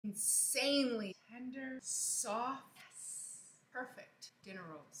insanely tender, soft. Yes. Perfect dinner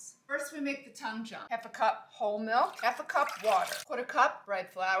rolls. First, we make the tongue jump. Half a cup whole milk, half a cup water, quarter cup bread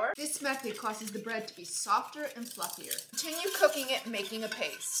flour. This method causes the bread to be softer and fluffier. Continue cooking it, making a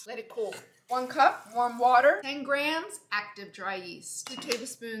paste. Let it cool. 1 cup warm water, 10 grams active dry yeast, 2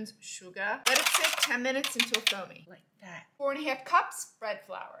 tablespoons sugar. Let it sit 10 minutes until foamy, like that. 4½ cups bread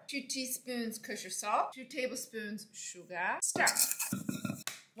flour, 2 teaspoons kosher salt, 2 tablespoons sugar. Stir.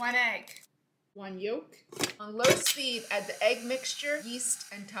 1 egg. 1 yolk. On low speed, add the egg mixture, yeast,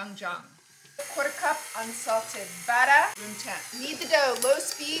 and tongue jam. 1/4 cup unsalted butter, room temp. Knead the dough, low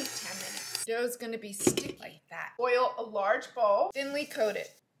speed, 10 minutes. Dough is going to be sticky like that. Oil a large bowl, thinly coat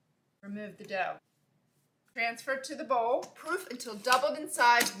it. Remove the dough. Transfer to the bowl. Proof until doubled in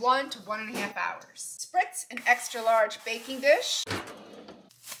size, 1 to 1½ hours. Spritz an extra large baking dish.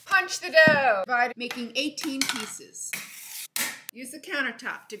 Punch the dough. Divide, making 18 pieces. Use the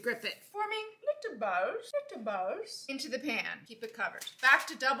countertop to grip it, forming little bows into the pan. Keep it covered. Back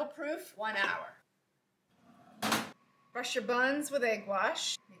to double proof, 1 hour. Brush your buns with egg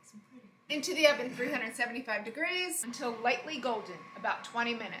wash. Make some pretty. Into the oven, 375 degrees until lightly golden, about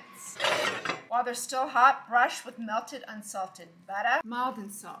 20 minutes. While they're still hot, brush with melted unsalted butter. Mild in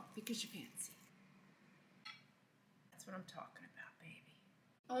salt, because you fancy. That's what I'm talking about, baby.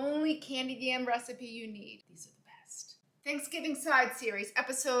 Only candied yam recipe you need. These are the best. Thanksgiving Side Series,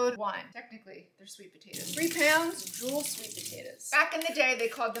 Episode 1. Technically, they're sweet potatoes. 3 pounds, jewel sweet potatoes. Back in the day, they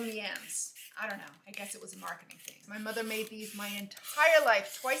called them yams. I don't know. I guess it was a marketing thing. My mother made these my entire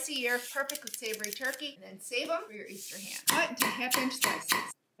life, twice a year, perfect with savory turkey, and then save them for your Easter ham. Cut into ½ inch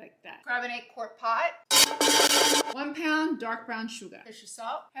slices, like that. Grab an 8-quart pot. 1 pound dark brown sugar. Kosher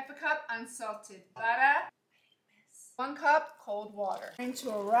salt. ½ cup unsalted butter. 1 cup cold water. Into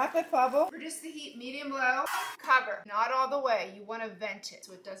a rapid bubble. Reduce the heat medium-low. Cover. Not all the way. You want to vent it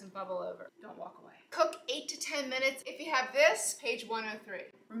so it doesn't bubble over. Don't walk away. Cook 8 to 10 minutes. If you have this, page 103.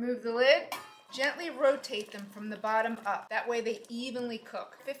 Remove the lid. Gently rotate them from the bottom up. That way they evenly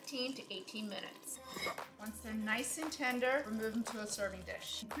cook. 15 to 18 minutes. Once they're nice and tender, remove them to a serving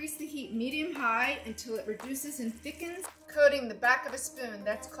dish. Increase the heat medium-high until it reduces and thickens, coating the back of a spoon.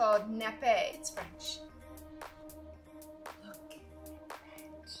 That's called nappe. It's French.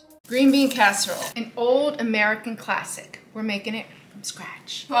 GreenBean Casserole, an old American classic. We're making it from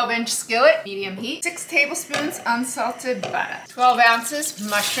scratch. 12-inch skillet, medium heat. 6 tablespoons unsalted butter. 12 ounces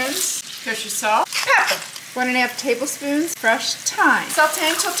mushrooms, kosher salt, pepper. 1½ tablespoons fresh thyme. Saute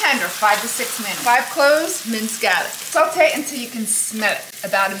until tender, 5 to 6 minutes. 5 cloves minced garlic. Saute until you can smell it,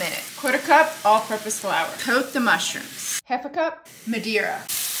 about a minute. 1/4 cup all-purpose flour. Coat the mushrooms. ½ cup Madeira.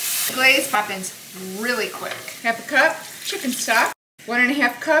 Glaze happens really quick. ½ cup chicken stock.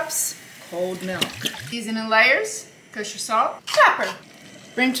 1½ cups cold milk. Season in layers, kosher salt, pepper.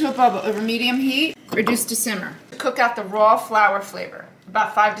 Bring to a bubble over medium heat, reduce to simmer. Cook out the raw flour flavor,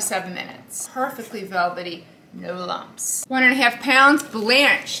 about 5 to 7 minutes. Perfectly velvety, no lumps. 1½ pounds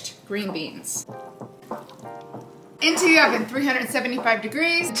blanched green beans. Into the oven, 375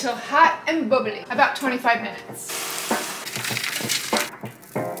 degrees until hot and bubbly, about 25 minutes.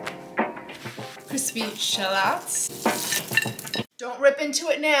 Crispy shallots. Don't rip into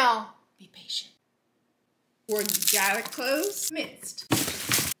it now. Be patient. Garlic cloves, minced.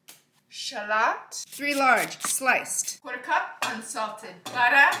 Shallot, 3 large, sliced. 1/4 cup unsalted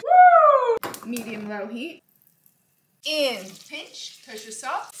butter. Woo! Medium-low heat. In pinch kosher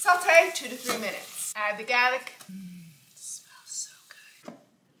salt. Saute 2 to 3 minutes. Add the garlic. It smells so good.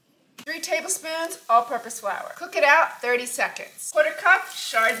 3 tablespoons all-purpose flour. Cook it out 30 seconds. 1/4 cup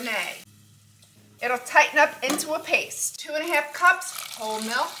Chardonnay. It'll tighten up into a paste. 2½ cups whole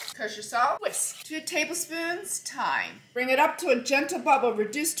milk, kosher salt, whisk. 2 tablespoons thyme. Bring it up to a gentle bubble.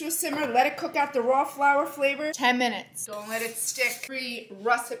 Reduce to a simmer. Let it cook out the raw flour flavor. 10 minutes. Don't let it stick. 3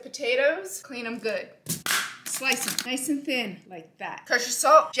 russet potatoes. Clean them good. Slice them nice and thin, like that. Kosher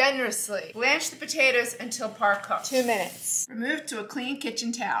salt generously. Blanch the potatoes until par cooked. 2 minutes. Remove to a clean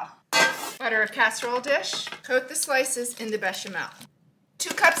kitchen towel. Butter a casserole dish. Coat the slices in the bechamel.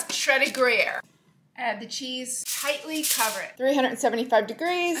 2 cups shredded Gruyere. Add the cheese, tightly cover it. 375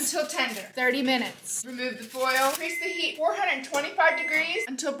 degrees until tender, 30 minutes. Remove the foil, increase the heat, 425 degrees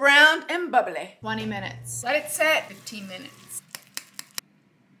until browned and bubbly, 20 minutes. Let it set, 15 minutes.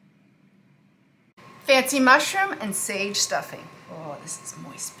 Fancy mushroom and sage stuffing. Oh, this is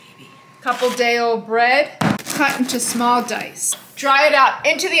moist, baby. Couple day-old bread, cut into small dice. Dry it out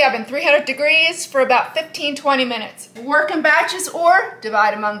into the oven, 300 degrees for about 15-20 minutes. Work in batches or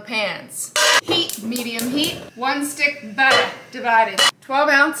divide among pans. Heat, medium heat, 1 stick butter, divided. 12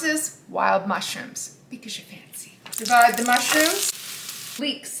 ounces wild mushrooms, because you're fancy. Divide the mushrooms,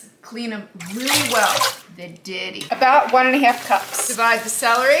 Leeks, clean them really well. They're dirty. About 1½ cups. Divide the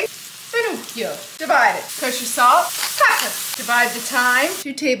celery. Finocchio. Divide it. Kosher salt. Pepper. Divide the thyme.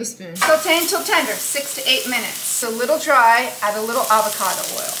 2 tablespoons. Saute until tender, 6 to 8 minutes. It's a little dry, add a little avocado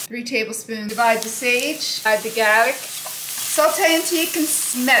oil. 3 tablespoons. Divide the sage. Add the garlic. Saute until you can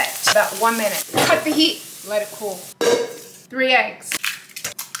smell it. About 1 minute. Cut the heat. Let it cool. 3 eggs.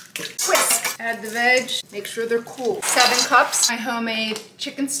 Whisk. Add the veg. Make sure they're cool. 7 cups. My homemade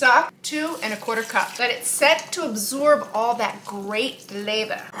chicken stock. 2¼ cups. Let it set to absorb all that great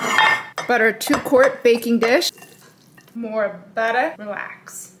flavor. Butter a 2-quart baking dish. More butter.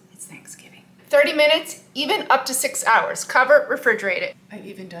 Relax. It's Thanksgiving. 30 minutes, even up to 6 hours. Cover, refrigerate it. I've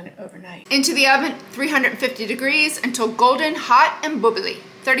even done it overnight. Into the oven, 350 degrees until golden, hot, and bubbly.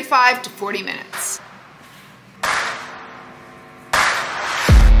 35 to 40 minutes.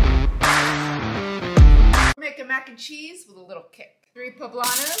 Make a mac and cheese with a little kick. 3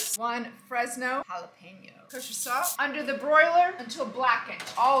 poblanos, 1 Fresno jalapeno. Kosher salt under the broiler until blackened,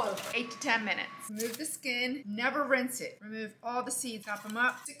 all over, 8 to 10 minutes. Remove the skin, never rinse it. Remove all the seeds, chop them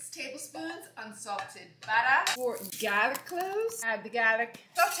up. 6 tablespoons unsalted butter. 4 garlic cloves. Add the garlic.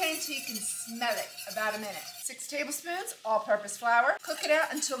 Saute until you can smell it, about a minute. 6 tablespoons all-purpose flour. Cook it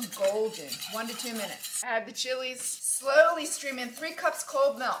out until golden, 1 to 2 minutes. Add the chilies. Slowly stream in 3 cups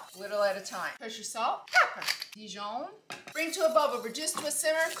cold milk, little at a time. Kosher salt, pepper, Dijon. Bring to a bubble, reduce to a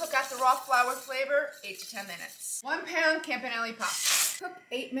simmer, cook out the raw flour flavor, 8 to 10 minutes. 1 pound campanelli pasta. Cook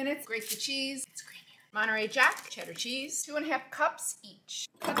 8 minutes, grate the cheese, it's creamier. Monterey Jack, cheddar cheese, 2½ cups each.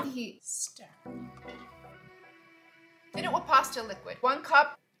 Cut the heat, stir. Thin it with pasta liquid. 1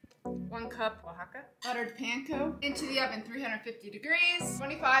 cup Oaxaca. Buttered panko. Into the oven, 350 degrees,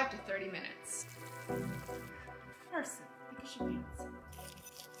 25 to 30 minutes. Because you fancy.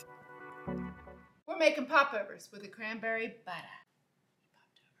 We're making popovers with a cranberry butter.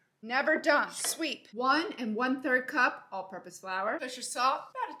 Never done. Sweep. 1 1/3 cup all-purpose flour. Kosher salt,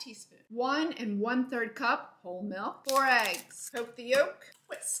 about a teaspoon. 1 1/3 cup whole milk. 4 eggs. Coat the yolk.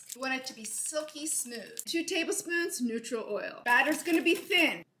 Whisk. You want it to be silky smooth. 2 tablespoons neutral oil. Batter's gonna be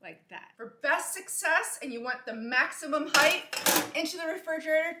thin, like that. For best success, and you want the maximum height, into the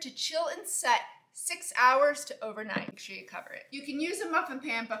refrigerator to chill and set 6 hours to overnight. Make sure you cover it. You can use a muffin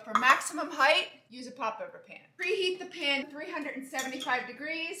pan, but for maximum height, use a popover pan. Preheat the pan 375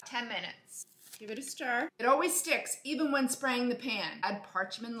 degrees, 10 minutes. Give it a stir. It always sticks, even when spraying the pan. Add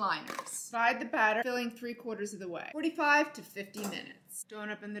parchment liners. Divide the batter, filling 3/4 of the way. 45 to 50 minutes.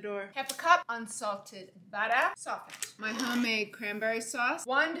 Don't open the door. 1/2 cup unsalted butter, softened. My homemade cranberry sauce,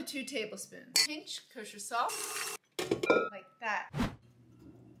 1 to 2 tablespoons. Pinch kosher salt, like that.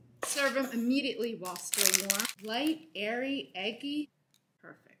 Serve them immediately while still warm. Light, airy, eggy,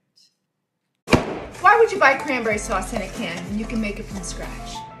 perfect. Why would you buy cranberry sauce in a can when you can make it from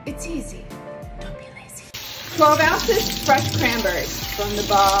scratch? It's easy. Don't be lazy. 12 ounces fresh cranberries from the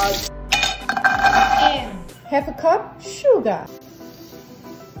bog. And 1/2 cup sugar.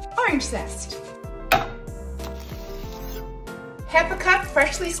 Orange zest. 1/2 cup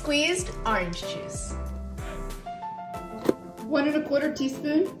freshly squeezed orange juice. 1 1/4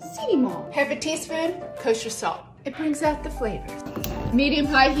 teaspoon city malt. 1/2 teaspoon kosher salt. It brings out the flavors.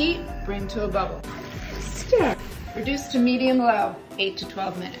 Medium-high heat, bring to a bubble. Stir. Reduce to medium-low, 8 to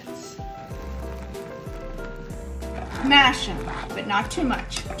 12 minutes. Mash them, but not too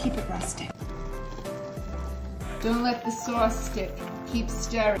much. Keep it rustic. Don't let the sauce stick. Keep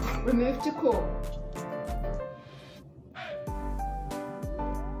stirring. Remove to cool.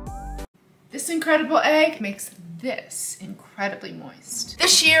 This incredible egg makes this incredibly moist.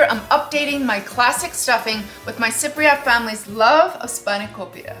 This year, I'm updating my classic stuffing with my Cypriot family's love of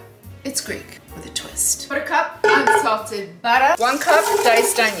Spanakopita. It's Greek with a twist. 1/4 cup unsalted butter, 1 cup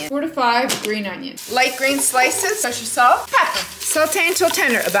diced onion, 4 to 5 green onions, light green slices, kosher salt, pepper. Saute until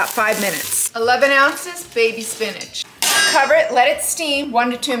tender, about 5 minutes. 11 ounces baby spinach. Cover it, let it steam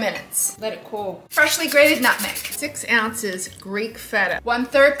 1 to 2 minutes. Let it cool. Freshly grated nutmeg. 6 ounces Greek feta.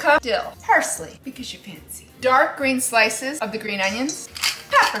 1/3 cup dill. Parsley, because you fancy. Dark green slices of the green onions.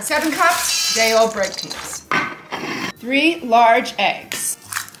 Pepper. 7 cups day-old bread cubes. 3 large eggs.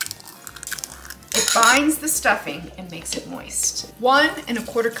 It binds the stuffing and makes it moist. 1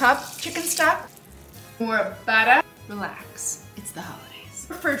 1/4 cup chicken stock. More butter. Relax. It's the holidays.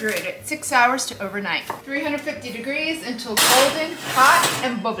 Refrigerate it 6 hours to overnight. 350 degrees until golden, hot,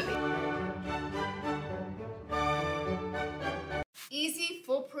 and bubbly. Easy,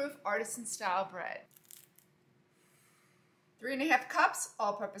 foolproof artisan-style bread. 3 1/2 cups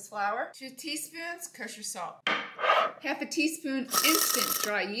all-purpose flour. 2 teaspoons kosher salt. 1/2 teaspoon instant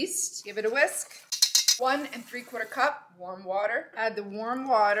dry yeast. Give it a whisk. 1 3/4 cup warm water. Add the warm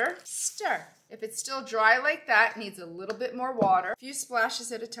water. Stir. If it's still dry like that, it needs a little bit more water, a few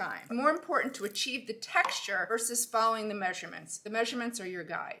splashes at a time. More important to achieve the texture versus following the measurements. The measurements are your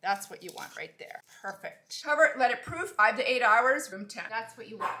guide. That's what you want right there. Perfect. Cover it, let it proof, 5 to 8 hours, room temp. That's what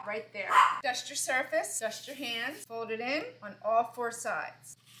you want right there. Dust your surface, dust your hands, fold it in on all 4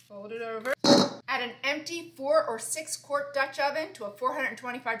 sides. Fold it over. Add an empty 4 or 6 quart Dutch oven to a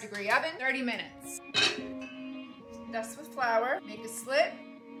 425-degree oven, 30 minutes. Dust with flour, make a slit.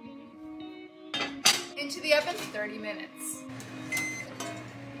 Into the oven, 30 minutes.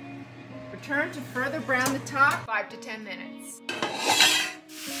 Return to further brown the top, 5 to 10 minutes.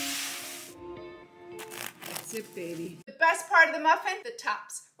 That's it, baby. The best part of the muffin, the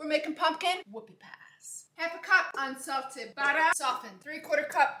tops. We're making pumpkin whoopie pies. Half a cup unsalted butter, softened. 3/4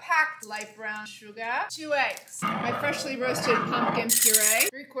 cup packed light brown sugar. 2 eggs. My freshly roasted pumpkin puree.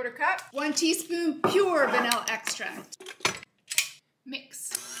 3/4 cup. 1 teaspoon pure vanilla extract.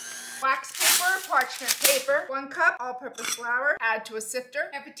 Mix. Wax paper, parchment paper, 1 cup all-purpose flour, add to a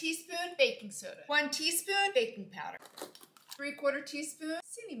sifter, half a teaspoon baking soda, 1 teaspoon baking powder, 3/4 teaspoon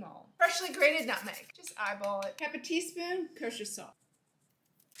cinnamon, freshly grated nutmeg, just eyeball it, half a teaspoon kosher salt.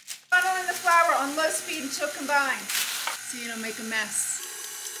 Funnel in the flour on low speed until combined, so you don't make a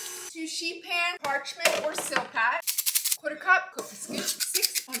mess. 2 sheet pan, parchment or silpat, 1/4 cup cooked scoop,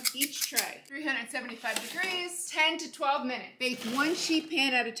 6 on each tray. 375 degrees, 10 to 12 minutes. Bake 1 sheet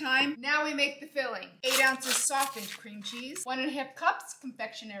pan at a time. Now we make the filling. 8 ounces softened cream cheese, 1 1/2 cups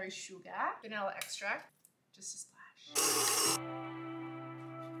confectionery sugar, vanilla extract, just a splash.